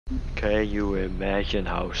Can you imagine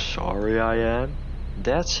how sorry I am?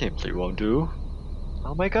 That simply won't do.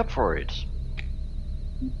 I'll make up for it.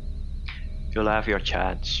 You'll have your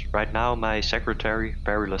chance. Right now my secretary,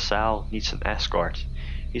 Perry LaSalle, needs an escort.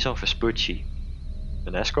 He's on Vespucci.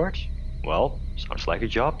 An escort? Well, sounds like a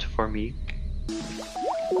job for me.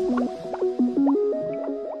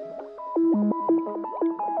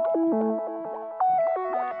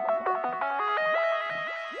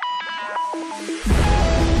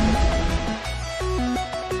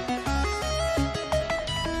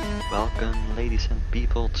 Welcome, ladies and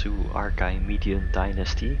people, to Archimedean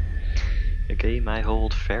Dynasty, a game I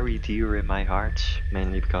hold very dear in my heart,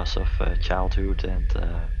 mainly because of childhood and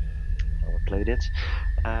how I played it.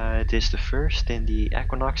 It is the first in the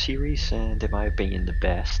Aquanox series, and in my opinion, the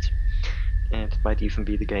best. And it might even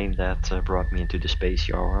be the game that brought me into the space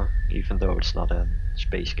genre, even though it's not a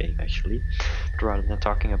space game actually. But rather than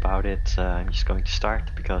talking about it, I'm just going to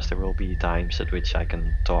start because there will be times at which I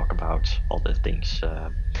can talk about all the things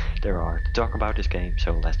there are to talk about this game.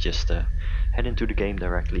 So let's just head into the game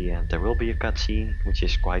directly, and there will be a cutscene which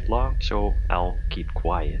is quite long, so I'll keep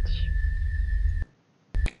quiet.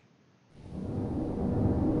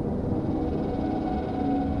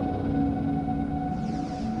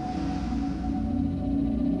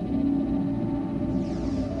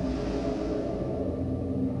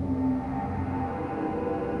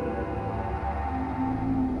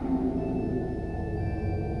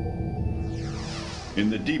 In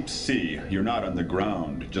the deep sea, you're not on the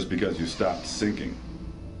ground just because you stopped sinking.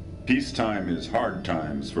 Peacetime is hard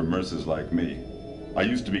times for merces like me. I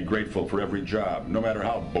used to be grateful for every job, no matter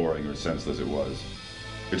how boring or senseless it was.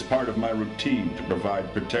 It's part of my routine to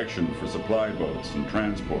provide protection for supply boats and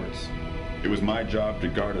transports. It was my job to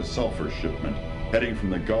guard a sulfur shipment heading from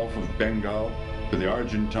the Gulf of Bengal to the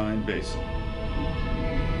Argentine Basin.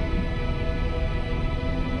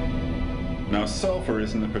 Now, sulfur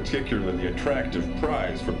isn't a particularly attractive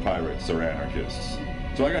prize for pirates or anarchists,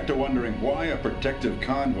 so I got to wondering why a protective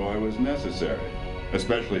convoy was necessary,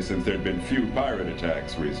 especially since there'd been few pirate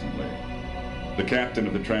attacks recently. The captain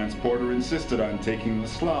of the transporter insisted on taking the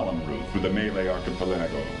slalom route through the Malay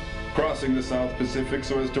archipelago, crossing the South Pacific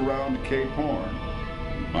so as to round Cape Horn.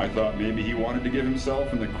 I thought maybe he wanted to give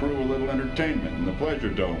himself and the crew a little entertainment in the pleasure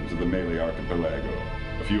domes of the Malay archipelago.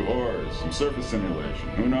 A few whores, some surface simulation,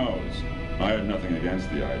 who knows? I had nothing against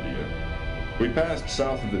the idea. We passed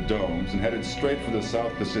south of the domes and headed straight for the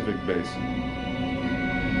South Pacific Basin.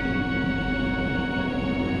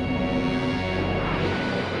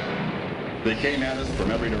 They came at us from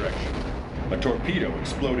every direction. A torpedo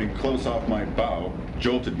exploding close off my bow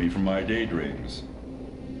jolted me from my daydreams.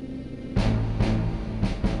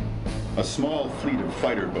 A small fleet of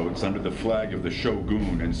fighter boats under the flag of the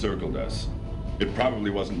Shogun encircled us. It probably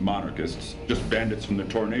wasn't monarchists, just bandits from the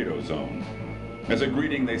tornado zone. As a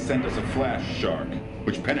greeting, they sent us a flash shark,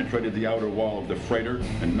 which penetrated the outer wall of the freighter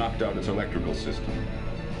and knocked out its electrical system.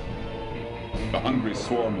 The hungry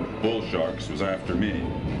swarm of bull sharks was after me.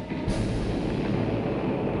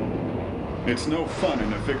 It's no fun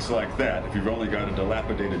in a fix like that if you've only got a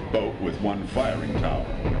dilapidated boat with one firing tower.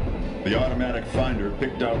 The automatic finder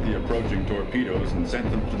picked out the approaching torpedoes and sent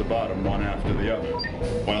them to the bottom one after the other,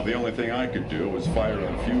 while the only thing I could do was fire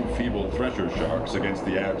a few feeble thresher sharks against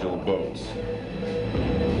the agile boats.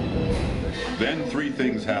 Then three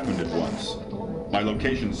things happened at once. My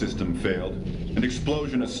location system failed, an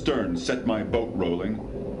explosion astern set my boat rolling,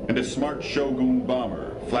 and a smart Shogun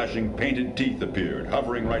bomber, flashing painted teeth, appeared,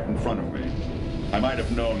 hovering right in front of me. I might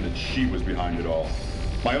have known that she was behind it all.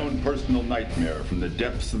 My own personal nightmare from the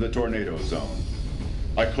depths of the tornado zone.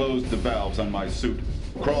 I closed the valves on my suit,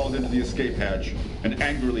 crawled into the escape hatch, and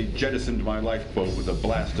angrily jettisoned my lifeboat with a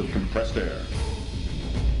blast of compressed air.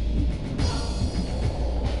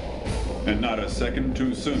 And not a second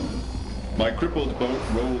too soon, my crippled boat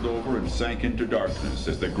rolled over and sank into darkness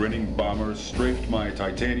as the grinning bomber strafed my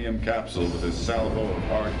titanium capsule with a salvo of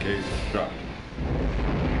hard-cased shot.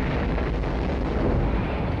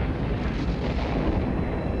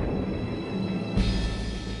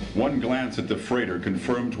 One glance at the freighter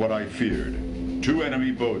confirmed what I feared. Two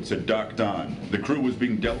enemy boats had docked on. The crew was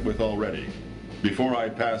being dealt with already. Before I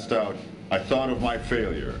passed out, I thought of my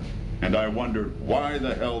failure, and I wondered why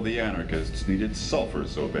the hell the anarchists needed sulfur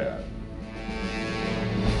so bad.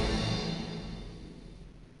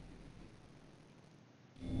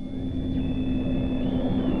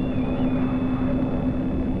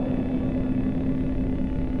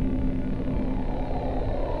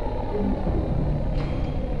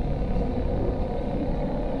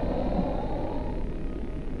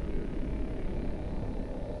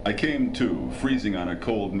 I came to, freezing on a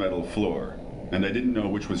cold metal floor. and I didn't know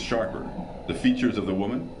which was sharper, the features of the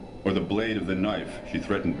woman or the blade of the knife she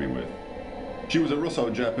threatened me with. She was a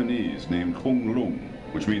Russo-Japanese named Kung Lung,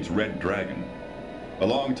 which means Red Dragon. A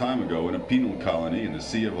long time ago, in a penal colony in the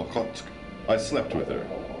Sea of Okhotsk, I slept with her.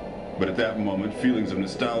 But at that moment, feelings of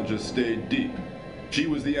nostalgia stayed deep. She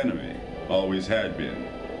was the enemy, always had been.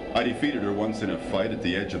 I defeated her once in a fight at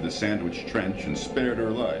the edge of the Sandwich Trench and spared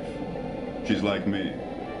her life. She's like me,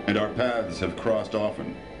 and our paths have crossed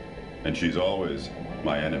often, and she's always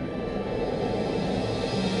my enemy.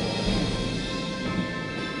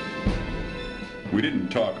 We didn't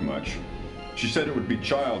talk much. She said it would be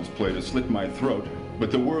child's play to slit my throat,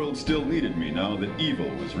 but the world still needed me now that evil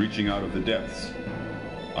was reaching out of the depths.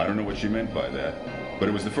 I don't know what she meant by that, but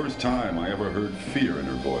it was the first time I ever heard fear in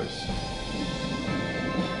her voice.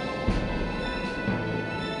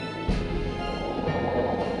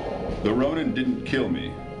 The Ronin didn't kill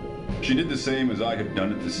me. She did the same as I had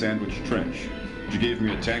done at the Sandwich Trench. She gave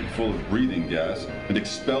me a tank full of breathing gas and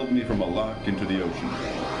expelled me from a lock into the ocean.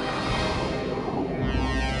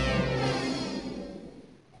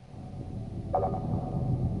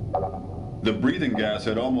 The breathing gas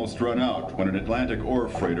had almost run out when an Atlantic ore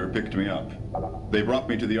freighter picked me up. They brought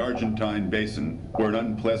me to the Argentine basin, where an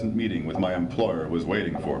unpleasant meeting with my employer was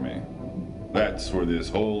waiting for me. That's where this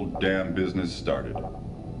whole damn business started.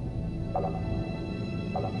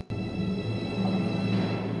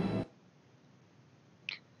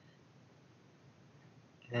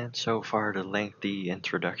 And so far the lengthy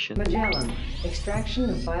introduction. Magellan, extraction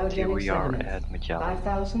of biogenic Here we are sediments, at Magellan.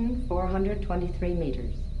 5,423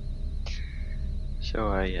 meters.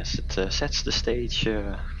 So yes, it sets the stage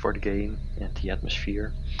for the game and the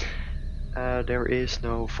atmosphere. There is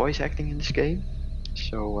no voice acting in this game,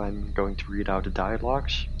 so I'm going to read out the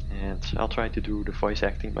dialogues, and I'll try to do the voice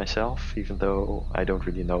acting myself, even though I don't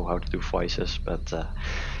really know how to do voices, but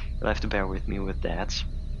you'll have to bear with me with that.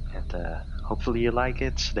 And hopefully you like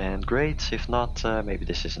it, then great. If not, maybe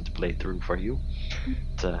this isn't the playthrough for you.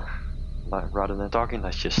 But, rather than talking,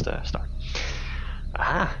 let's just start.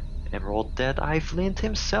 Aha! Emerald Deadeye Flint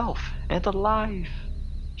himself, and alive!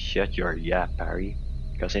 Shut your yap, Barry.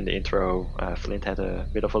 Because in the intro, Flint had a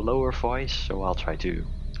bit of a lower voice, so I'll try to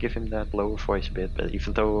give him that lower voice a bit. But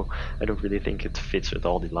even though I don't really think it fits with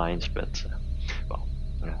all the lines, but well,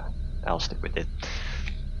 I'll stick with it.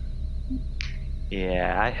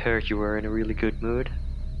 Yeah, I heard you were in a really good mood.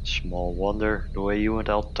 Small wonder the way you and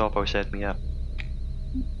El Topo set me up.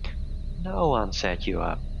 No one set you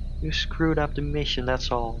up. You screwed up the mission,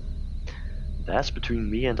 that's all. That's between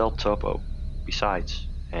me and El Topo. Besides,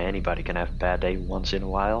 anybody can have a bad day once in a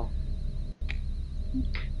while.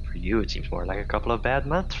 For you it seems more like a couple of bad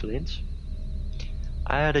months, Flint.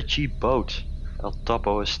 I had a cheap boat. El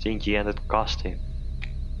Topo was stingy and it cost him.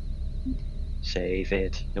 Save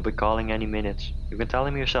it. He'll be calling any minute. You can tell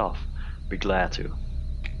him yourself. Be glad to.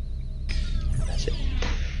 That's it.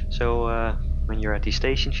 So when you're at these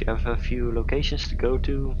stations you have a few locations to go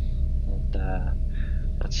to. And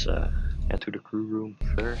let's head to the crew room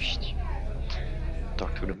first.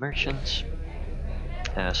 Talk to the merchants.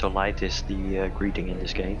 So light is the greeting in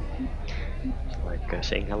this game. So like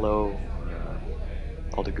saying hello,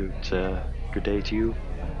 all the good day to you.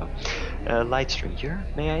 Light stranger,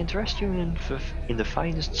 may I interest you in the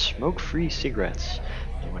finest smoke-free cigarettes?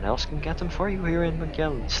 No one else can get them for you here in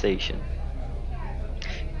Magellan Station.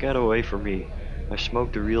 Get away from me. I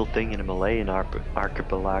smoke the real thing in a Malayan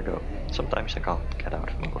archipelago. Sometimes I can't get out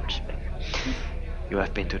of my words. You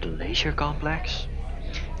have been to the leisure complex?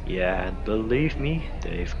 Yeah, and believe me,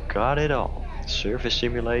 they've got it all. Surface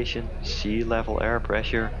simulation, sea level air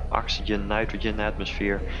pressure, oxygen, nitrogen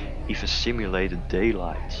atmosphere, even simulated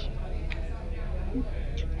daylight.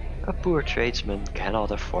 A poor tradesman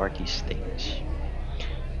cannot afford these things.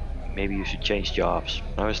 Maybe you should change jobs.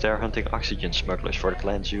 I was there hunting oxygen smugglers for the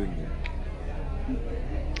Clan's Union.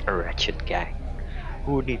 A wretched gang.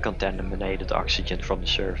 Who would need contaminated oxygen from the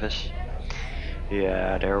surface?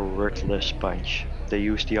 Yeah, they're a worthless bunch. They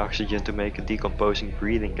use the oxygen to make a decomposing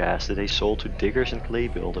breathing gas that they sold to diggers and clay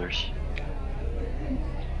builders.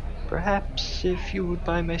 Perhaps if you would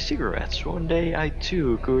buy my cigarettes, one day I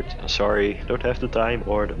too could... Sorry, don't have the time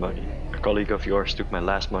or the money. A colleague of yours took my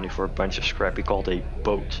last money for a bunch of scrap he called a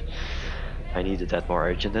boat. I needed that more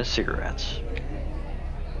urgent than cigarettes.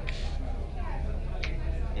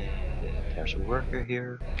 And there's a worker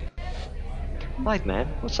here. Light man,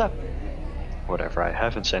 what's up? Whatever I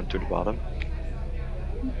haven't sent to the bottom.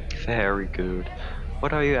 Very good.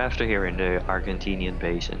 What are you after here in the Argentinian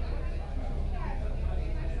basin?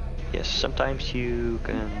 Yes, sometimes you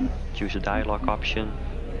can choose a dialogue option,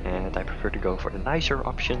 and I prefer to go for the nicer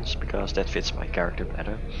options because that fits my character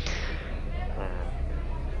better.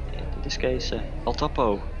 this case, El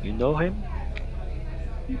Topo, you know him?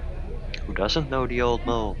 Who doesn't know the old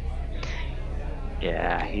mole?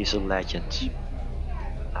 Yeah, he's a legend.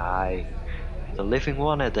 Aye, the living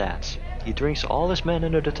one at that. He drinks all his men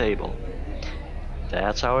under the table.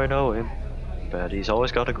 That's how I know him. But he's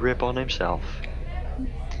always got a grip on himself.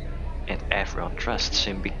 And everyone trusts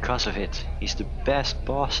him because of it. He's the best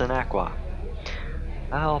boss in Aqua.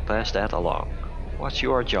 I'll pass that along. What's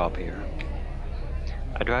your job here?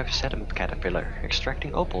 I drive a sediment caterpillar,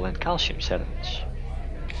 extracting opal and calcium sediments.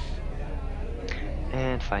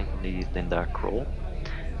 And finally, Linda Kroll.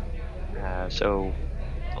 So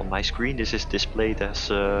on my screen this is displayed as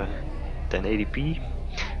 1080p,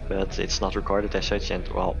 but it's not recorded as such, and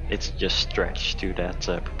well, it's just stretched to that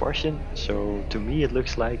proportion. So to me it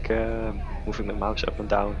looks like moving my mouse up and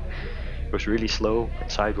down goes really slow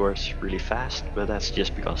and sideways really fast, but that's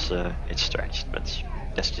just because it's stretched. But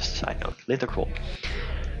that's just a side note. Linda Kroll.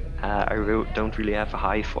 Don't really have a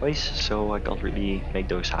high voice, so I can't really make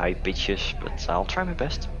those high pitches, but I'll try my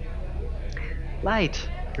best. Light,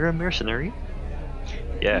 you're a mercenary?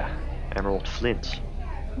 Yeah, Emerald Flint.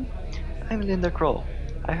 I'm Linda Kroll.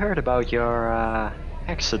 I heard about your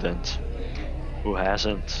accident. Who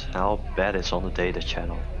hasn't? I'll bet it's on the data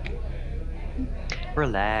channel.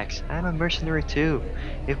 Relax, I'm a mercenary too.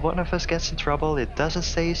 If one of us gets in trouble, it doesn't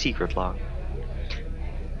stay a secret long.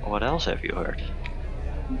 What else have you heard?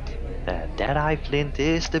 That Deadeye Flint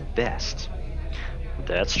is the best.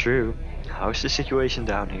 That's true. How's the situation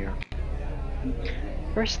down here?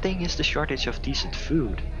 First thing is the shortage of decent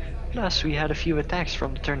food. Plus, we had a few attacks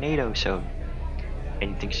from the tornado zone.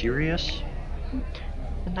 Anything serious?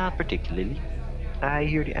 Not particularly. I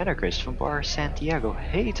hear the anarchists from Bar Santiago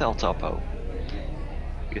hate El Topo.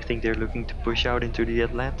 You think they're looking to push out into the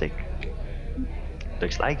Atlantic?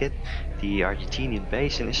 Looks like it. The Argentinian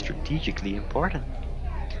basin is strategically important.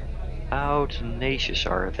 How tenacious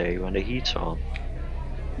are they when the heat's on?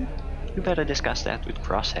 You better discuss that with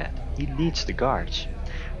Crosshead. He leads the guards.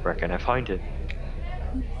 Where can I find him?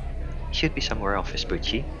 He should be somewhere off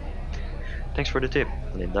Vespucci. Thanks for the tip,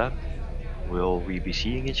 Linda. Will we be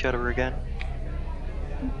seeing each other again?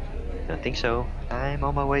 Don't think so. I'm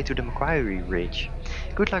on my way to the Macquarie Ridge.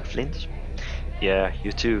 Good luck, Flint. Yeah,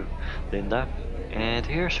 you too, Linda. And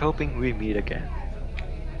here's hoping we meet again.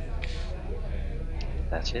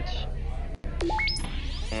 That's it.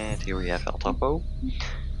 And here we have El Topo.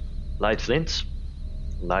 Light Flint.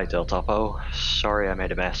 Light El Topo. Sorry I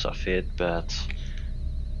made a mess of it, but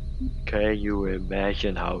can you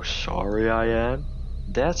imagine how sorry I am?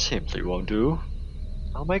 That simply won't do.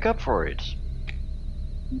 I'll make up for it.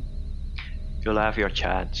 You'll have your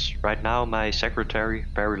chance. Right now my secretary,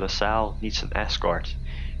 Perry LaSalle, needs an escort.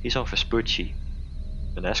 He's on Vespucci.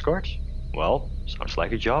 An escort? Well, sounds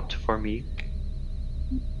like a job for me.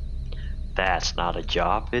 That's not a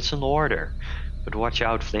job, it's an order. But watch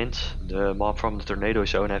out, Flint. The mob from the tornado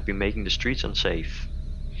zone have been making the streets unsafe.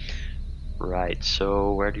 Right,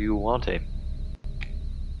 so where do you want him?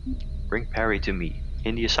 Bring Perry to me,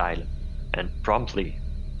 in the asylum. And promptly.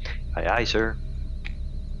 Aye aye, sir.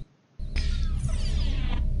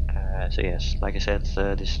 So yes, like I said,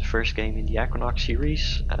 this is the first game in the Aquanox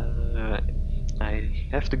series. I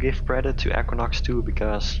have to give credit to Aquanox too,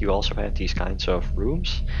 because you also had these kinds of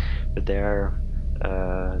rooms, but there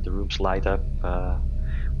the rooms light up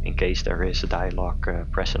in case there is a dialogue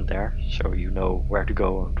present there, so you know where to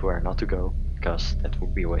go and where not to go, because that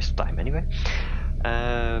would be a waste of time anyway.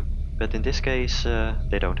 But in this case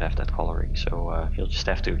they don't have that coloring, so you'll just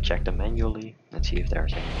have to check them manually and see if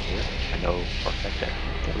there's anything here. I know for a fact that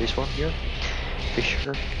there is one here.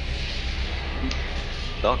 Fisher.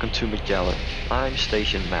 Welcome to Magellan. I'm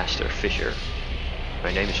Station Master Fisher.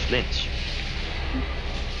 My name is Flint.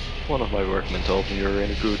 One of my workmen told me you're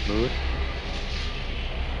in a good mood.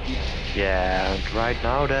 Yeah, and right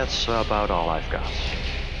now that's about all I've got.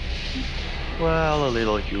 Well, a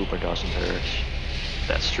little humor doesn't hurt.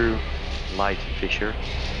 That's true. Light Fisher.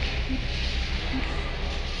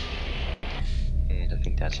 And I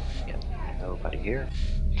think that's it. Yeah, nobody here.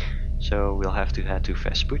 So we'll have to head to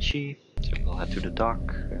Vespucci. So we'll head to the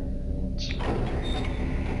dock.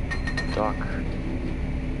 Dock.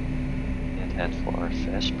 And head for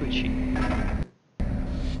Vespucci.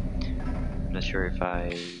 I'm not sure if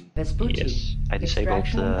I... Vespucci. Yes, I disabled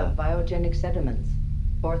Extraction of biogenic sediments.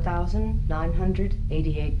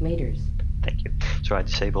 4,988 meters. Thank you. So I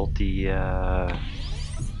disabled the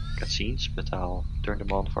cutscenes, but I'll turn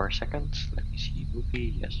them on for a second. Let me see.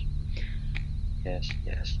 Movie. Yes. Yes.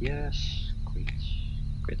 Yes. Yes. Quit.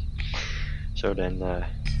 So then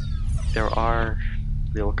there are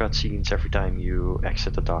little cutscenes every time you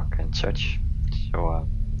exit the dock and such. So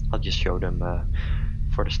I'll just show them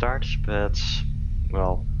for the start, but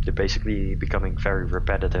well, they're basically becoming very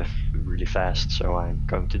repetitive really fast, so I'm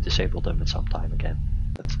going to disable them at some time again.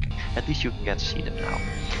 But at least you can get to see them now.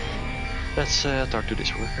 Let's talk to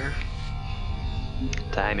this worker.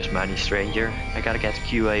 Time is money, stranger. I gotta get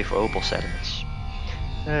QA for opal sediments.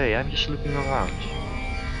 Hey, I'm just looking around.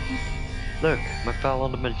 Look, my pal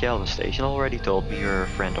on the Magellan station already told me you're a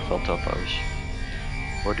friend of El Topo's.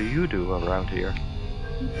 What do you do around here?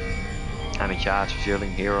 I'm in charge of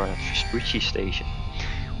drilling here at Vespucci station.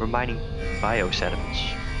 We're mining biosediments.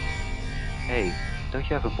 Hey, don't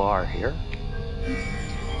you have a bar here?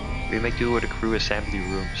 We make do with the crew assembly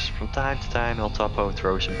rooms. From time to time El Topo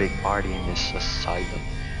throws a big party in his asylum.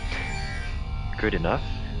 Good enough.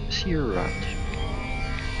 See you around.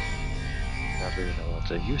 Not really know what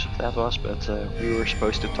the use of that was, but we were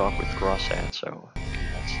supposed to talk with Crosshead, so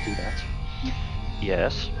let's do that.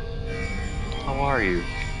 Yes? How are you?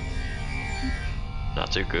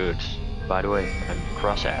 Not too good. By the way, I'm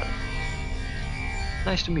Crosshead.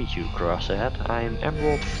 Nice to meet you, Crosshead. I'm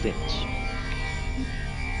Emerald Flint.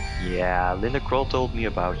 Yeah, Linda Kroll told me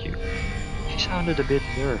about you. She sounded a bit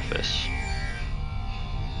nervous.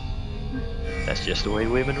 That's just the way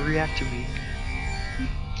women react to me.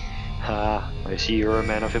 Ah, I see you're a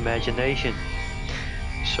man of imagination.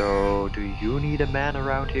 So, do you need a man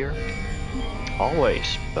around here?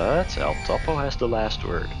 Always, but El Topo has the last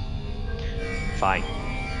word. Fine,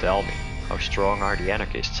 tell me, how strong are the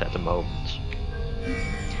anarchists at the moment?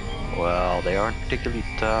 Well, they aren't particularly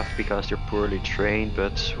tough because they're poorly trained,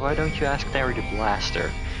 but why don't you ask Terry the Blaster?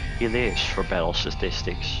 He lives for battle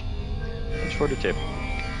statistics. Thanks for the tip.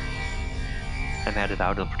 I'm headed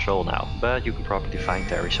out on patrol now, but you can probably find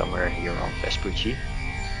Terry somewhere here on Vespucci.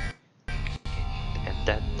 And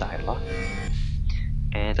that dialogue.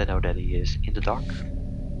 And I know that he is in the dock,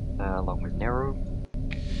 along with Nero,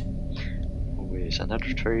 who is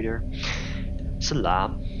another trader.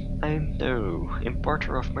 Salam. I'm Nero,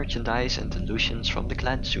 importer of merchandise and illusions from the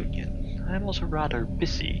Clans Union. I'm also rather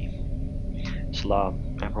busy.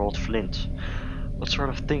 Salam, Emerald Flint. What sort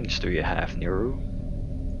of things do you have, Nero?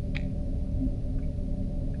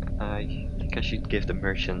 I think I should give the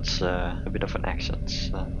merchants a bit of an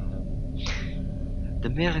accent. The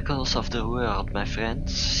miracles of the world, my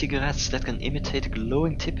friends. Cigarettes that can imitate a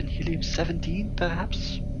glowing tip in helium-17,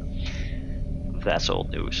 perhaps? That's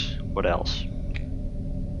old news. What else?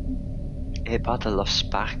 A bottle of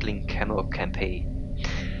sparkling camo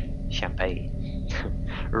champagne.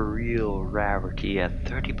 A real rarity at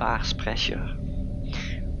 30 bars pressure.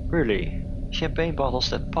 Really? Champagne bottles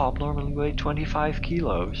that pop normally weigh 25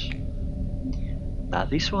 kilos. Now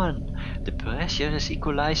this one, the pressure is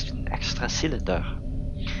equalized with an extra cylinder.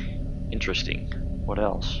 Interesting. What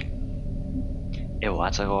else? A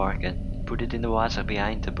water organ. Put it in the water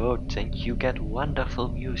behind the boat and you get wonderful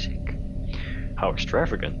music. How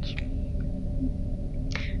extravagant.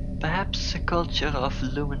 Perhaps a culture of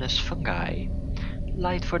luminous fungi.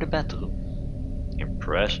 Light for the battle.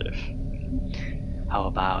 Impressive. How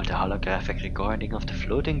about a holographic recording of the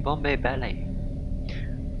floating Bombay Ballet?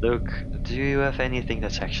 Look, do you have anything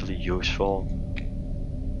that's actually useful?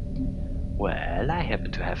 Well, I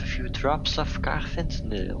happen to have a few drops of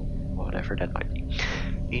carfentanil, whatever that might be.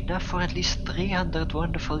 Enough for at least 300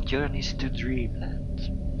 wonderful journeys into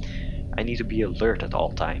Dreamland. I need to be alert at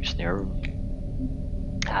all times, Nero.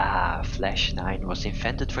 Ah, Flash 9 was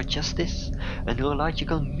invented for just this. A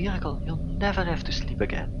neurological miracle, you'll never have to sleep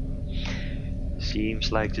again.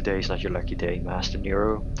 Seems like today's not your lucky day, Master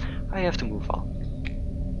Nero. I have to move on.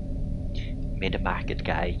 May the market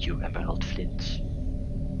guide you, Emerald Flint.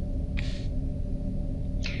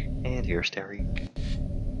 And here's Terry.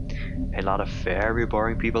 A lot of very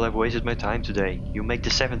boring people have wasted my time today. You make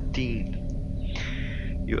the 17th.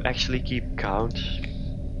 You actually keep count?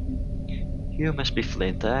 You must be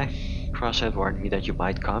Flint, eh? Crosshead warned me that you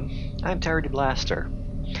might come. I'm Terry the Blaster.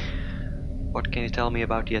 What can you tell me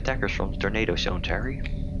about the attackers from the Tornado Zone, Terry?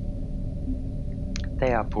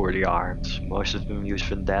 They are poorly armed. Most of them use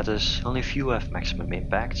vendettas. Only few have maximum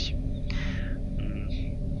impact.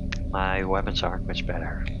 My weapons aren't much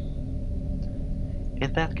better.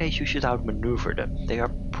 In that case, you should outmaneuver them. They are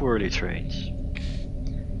poorly trained.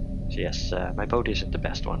 So yes, my boat isn't the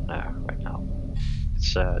best one right now.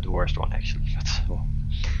 It's the worst one actually. But well,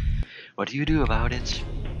 what do you do about it?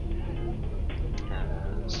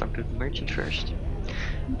 Let's talk to the merchant first.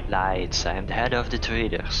 Lights, I'm the head of the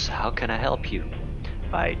traders. How can I help you?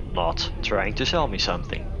 By not trying to sell me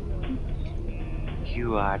something.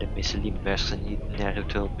 You are the Missile mercenary who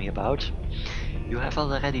told me about. You have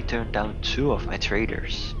already turned down 2 of my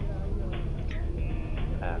traders.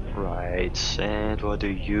 Right, and what do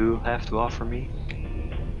you have to offer me?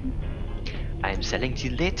 I'm selling the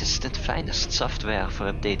latest and finest software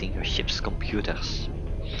for updating your ship's computers.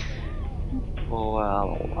 Well,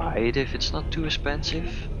 alright, if it's not too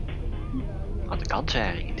expensive. On the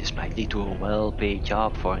contrary, this might lead to a well-paid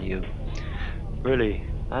job for you. Really?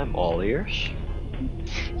 I'm all ears.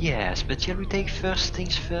 Yes, but shall we take first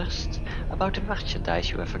things first? About the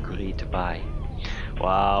merchandise you have agreed to buy.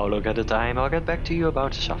 Wow, look at the time, I'll get back to you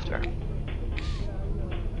about the software.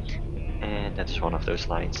 And that is one of those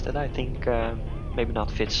lines that I think maybe not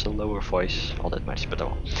fits a lower voice all that much, but oh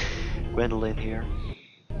well. Gwendolyn here.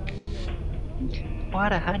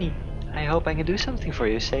 What a honey. I hope I can do something for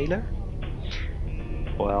you, sailor.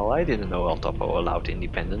 Well, I didn't know El Topo allowed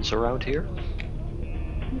independence around here.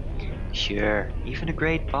 Sure, even the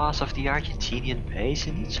great boss of the Argentinian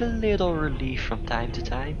basin needs a little relief from time to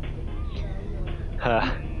time.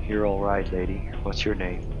 Ha, you're alright, lady. What's your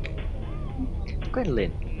name?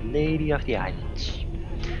 Gwendolyn, Lady of the Islands.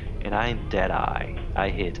 And I'm Deadeye. I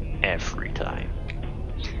hit every time.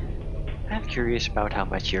 I'm curious about how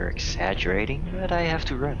much you're exaggerating, but I have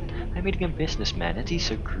to run. I'm meeting a businessman and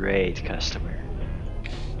he's a great customer.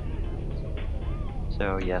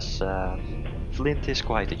 So yes, Flint is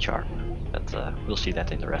quite a charmer, but we'll see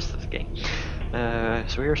that in the rest of the game.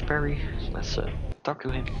 So here's Perry. Let's talk to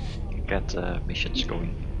him, get missions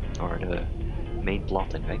going, or the main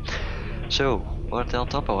plot anyway. So, what does El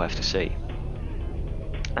Topo have to say?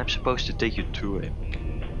 I'm supposed to take you to him.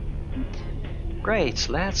 Great,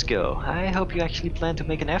 let's go. I hope you actually plan to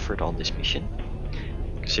make an effort on this mission.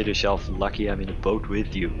 Consider yourself lucky I'm in a boat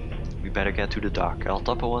with you. We better get to the dock. El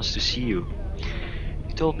Topo wants to see you.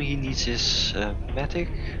 He told me he needs his matic,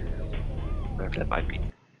 whatever that might be.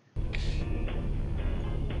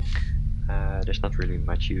 There's not really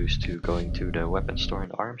much use to going to the weapon store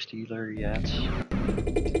and arms dealer yet.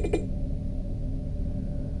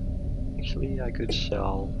 Actually, I could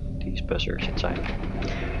sell these buzzers since I'm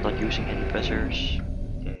not using any buzzers,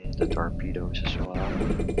 and the torpedoes as well. I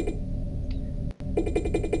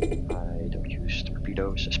don't use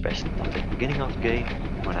torpedoes, especially not at the beginning of the game.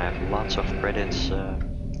 When I have lots of credits,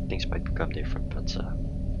 things might become different, but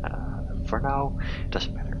for now, it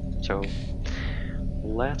doesn't matter. So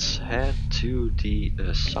let's head to the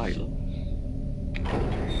asylum.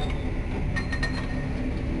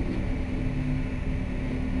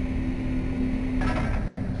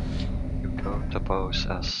 Topo's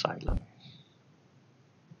asylum.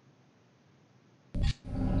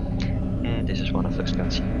 And this is one of those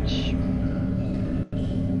cutscenes.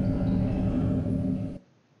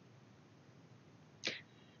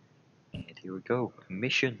 And here we go.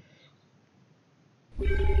 Mission.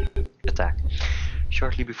 Attack.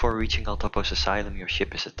 Shortly before reaching El Topo's asylum, your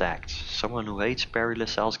ship is attacked. Someone who hates Perry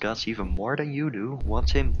LaSalle's guts even more than you do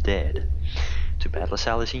wants him dead. Too bad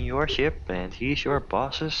LaSalle is in your ship and he's your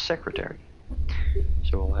boss's secretary.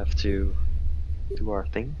 So we'll have to do our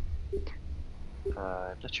thing.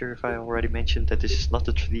 I'm not sure if I already mentioned that this is not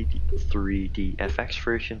the 3D FX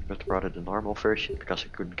version, but rather the normal version, because I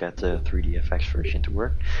couldn't get the 3D FX version to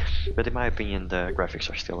work. But in my opinion, the graphics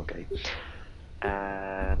are still okay.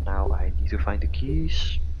 And now I need to find the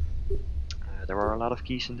keys. There are a lot of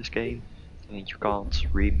keys in this game, and you can't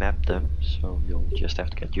remap them, so you'll just have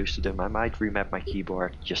to get used to them. I might remap my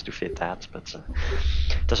keyboard just to fit that, but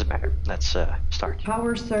doesn't matter. Let's start.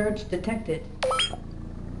 Power surge detected.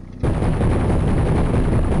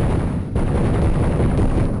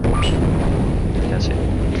 That's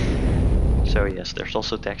it. So yes, there's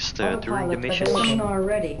also text during the missions,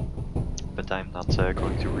 but I'm not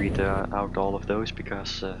going to read out all of those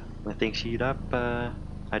because when things heat up,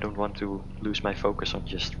 I don't want to lose my focus on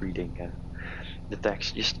just reading the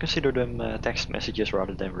text. Just consider them text messages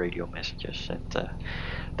rather than radio messages, and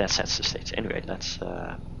that sets the stage. Anyway, let's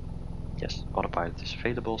yes, autopilot is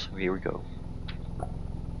available, so here we go.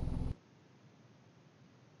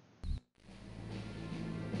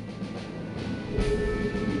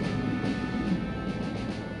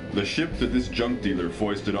 The ship that this junk dealer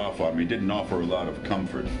foisted off on me didn't offer a lot of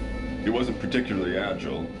comfort. It wasn't particularly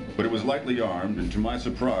agile, but it was lightly armed, and to my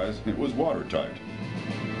surprise, it was watertight.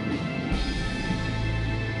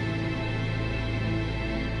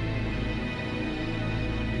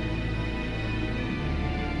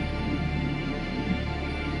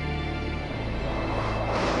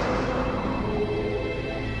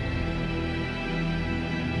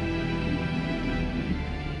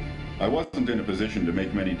 I wasn't in a position to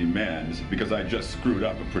make many demands because I just screwed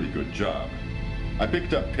up a pretty good job. I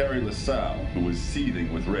picked up Perry LaSalle, who was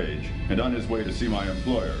seething with rage, and on his way to see my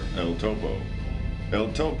employer, El Topo.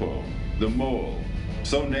 El Topo, the mole,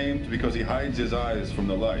 So named because he hides his eyes from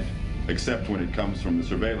the light, except when it comes from the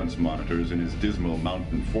surveillance monitors in his dismal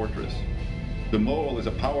mountain fortress. The mole is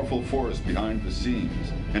a powerful force behind the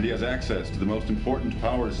scenes, and he has access to the most important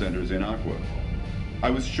power centers in Aqua. I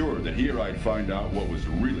was sure that here I'd find out what was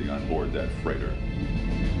really on board that freighter.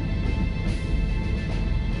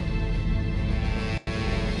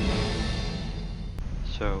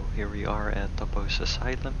 So here we are at Topo's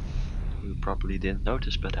Asylum. You probably didn't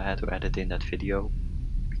notice, but I had to edit in that video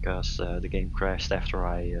because the game crashed after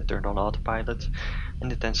I turned on autopilot,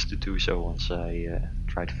 and it tends to do so once I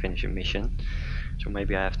try to finish a mission. So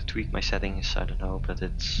maybe I have to tweak my settings, I don't know, but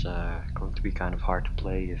it's going to be kind of hard to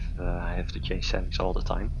play if I have to change settings all the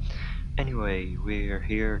time. Anyway, we're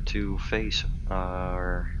here to face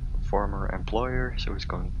our former employer, so it's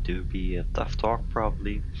going to be a tough talk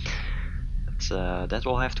probably. But that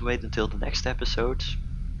will have to wait until the next episode,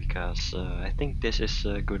 because I think this is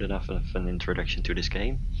good enough of an introduction to this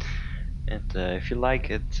game. And if you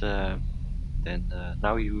like it, then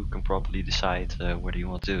now you can probably decide whether you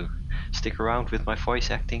want to stick around with my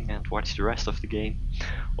voice acting and watch the rest of the game,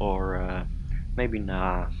 or maybe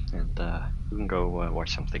nah, and you can go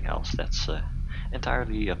watch something else. That's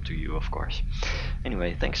entirely up to you, of course.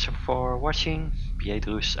 Anyway, thanks for watching.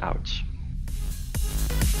 Piedrus out.